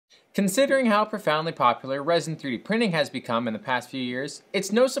Considering how profoundly popular resin 3D printing has become in the past few years,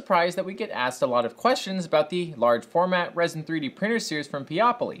 it's no surprise that we get asked a lot of questions about the large format resin 3D printer series from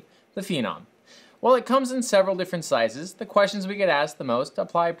Peopoly, the Phenom. While it comes in several different sizes, the questions we get asked the most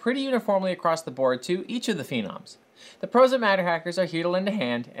apply pretty uniformly across the board to each of the Phenoms. The pros at MatterHackers are here to lend a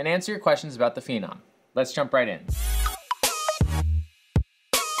hand and answer your questions about the Phenom. Let's jump right in.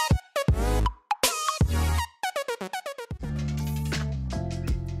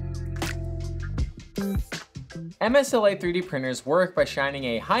 MSLA 3D printers work by shining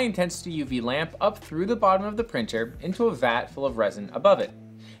a high-intensity UV lamp up through the bottom of the printer into a vat full of resin above it.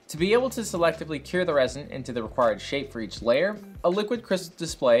 To be able to selectively cure the resin into the required shape for each layer, a liquid crystal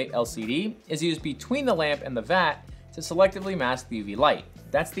display LCD is used between the lamp and the vat to selectively mask the UV light.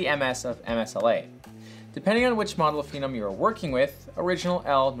 That's the MS of MSLA. Depending on which model of Phenom you are working with, Original,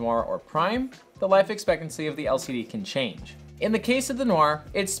 L, Noir, or Prime, the life expectancy of the LCD can change. In the case of the Noir,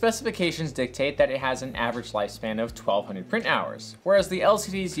 its specifications dictate that it has an average lifespan of 1200 print hours, whereas the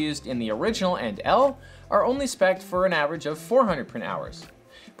LCDs used in the Original and L are only spec'd for an average of 400 print hours.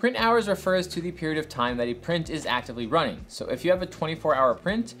 Print hours refers to the period of time that a print is actively running, so if you have a 24-hour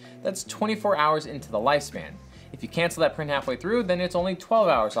print, that's 24 hours into the lifespan. If you cancel that print halfway through, then it's only 12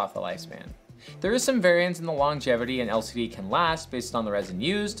 hours off the lifespan. There is some variance in the longevity an LCD can last based on the resin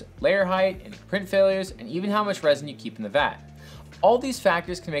used, layer height, any print failures, and even how much resin you keep in the vat. All these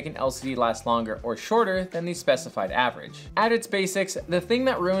factors can make an LCD last longer or shorter than the specified average. At its basics, the thing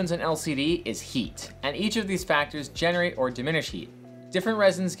that ruins an LCD is heat, and each of these factors generate or diminish heat. Different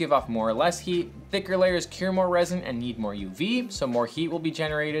resins give off more or less heat, thicker layers cure more resin and need more UV, so more heat will be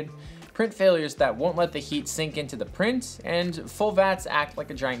generated, print failures that won't let the heat sink into the print, and full vats act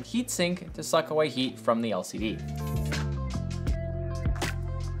like a giant heat sink to suck away heat from the LCD.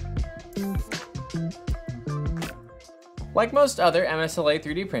 Like most other MSLA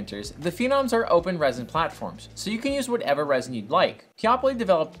 3D printers, the Phenoms are open resin platforms, so you can use whatever resin you'd like. Peopoly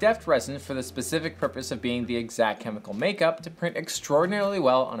developed Deft Resin for the specific purpose of being the exact chemical makeup to print extraordinarily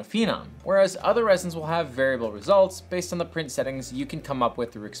well on a Phenom, whereas other resins will have variable results based on the print settings you can come up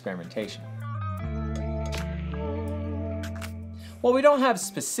with through experimentation. While we don't have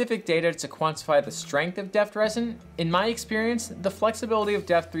specific data to quantify the strength of Deft Resin, in my experience, the flexibility of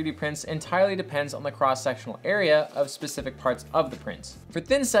Deft 3D prints entirely depends on the cross-sectional area of specific parts of the prints. For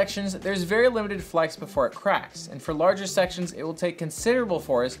thin sections, there's very limited flex before it cracks, and for larger sections, it will take considerable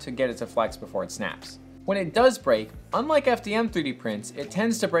force to get it to flex before it snaps. When it does break, unlike FDM 3D prints, it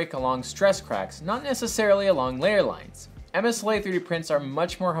tends to break along stress cracks, not necessarily along layer lines. MSLA 3D prints are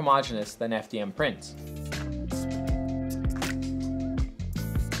much more homogeneous than FDM prints.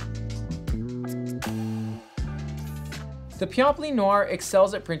 The Peopoly Noir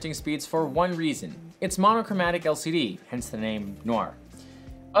excels at printing speeds for one reason. It's monochromatic LCD, hence the name Noir.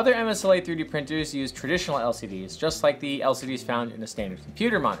 Other MSLA 3D printers use traditional LCDs, just like the LCDs found in a standard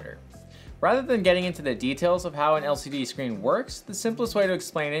computer monitor. Rather than getting into the details of how an LCD screen works, the simplest way to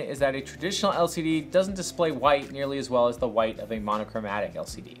explain it is that a traditional LCD doesn't display white nearly as well as the white of a monochromatic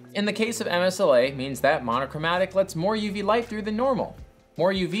LCD. In the case of MSLA, means that monochromatic lets more UV light through than normal.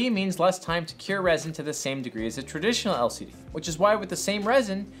 More UV means less time to cure resin to the same degree as a traditional LCD, which is why with the same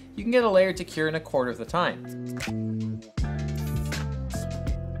resin, you can get a layer to cure in a quarter of the time.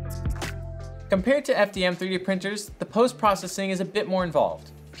 Compared to FDM 3D printers, the post-processing is a bit more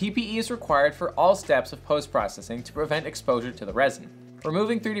involved. PPE is required for all steps of post-processing to prevent exposure to the resin.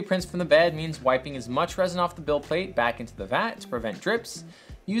 Removing 3D prints from the bed means wiping as much resin off the build plate back into the vat to prevent drips,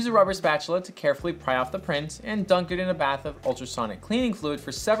 use a rubber spatula to carefully pry off the print, and dunk it in a bath of ultrasonic cleaning fluid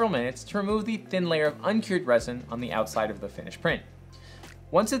for several minutes to remove the thin layer of uncured resin on the outside of the finished print.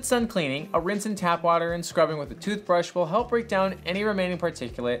 Once it's done cleaning, a rinse in tap water and scrubbing with a toothbrush will help break down any remaining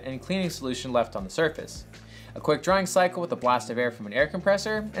particulate and cleaning solution left on the surface. A quick drying cycle with a blast of air from an air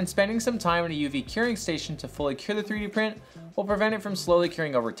compressor, and spending some time in a UV curing station to fully cure the 3D print will prevent it from slowly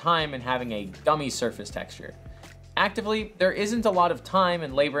curing over time and having a gummy surface texture. Actively, there isn't a lot of time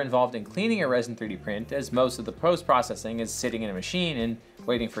and labor involved in cleaning a resin 3D print, as most of the post-processing is sitting in a machine and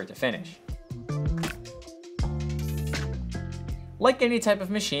waiting for it to finish. Like any type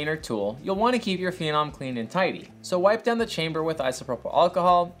of machine or tool, you'll want to keep your Phenom clean and tidy, so wipe down the chamber with isopropyl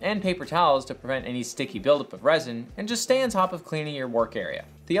alcohol and paper towels to prevent any sticky buildup of resin, and just stay on top of cleaning your work area.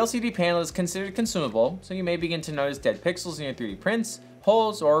 The LCD panel is considered consumable, so you may begin to notice dead pixels in your 3D prints,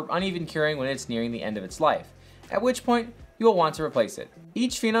 holes, or uneven curing when it's nearing the end of its life, at which point you will want to replace it.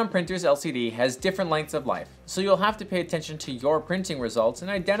 Each Phenom printer's LCD has different lengths of life, so you'll have to pay attention to your printing results and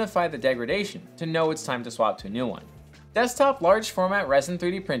identify the degradation to know it's time to swap to a new one. Desktop large format resin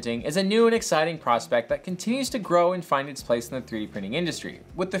 3D printing is a new and exciting prospect that continues to grow and find its place in the 3D printing industry,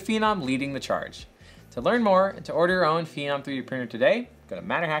 with the Phenom leading the charge. To learn more and to order your own Phenom 3D printer today, go to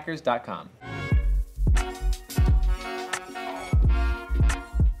MatterHackers.com.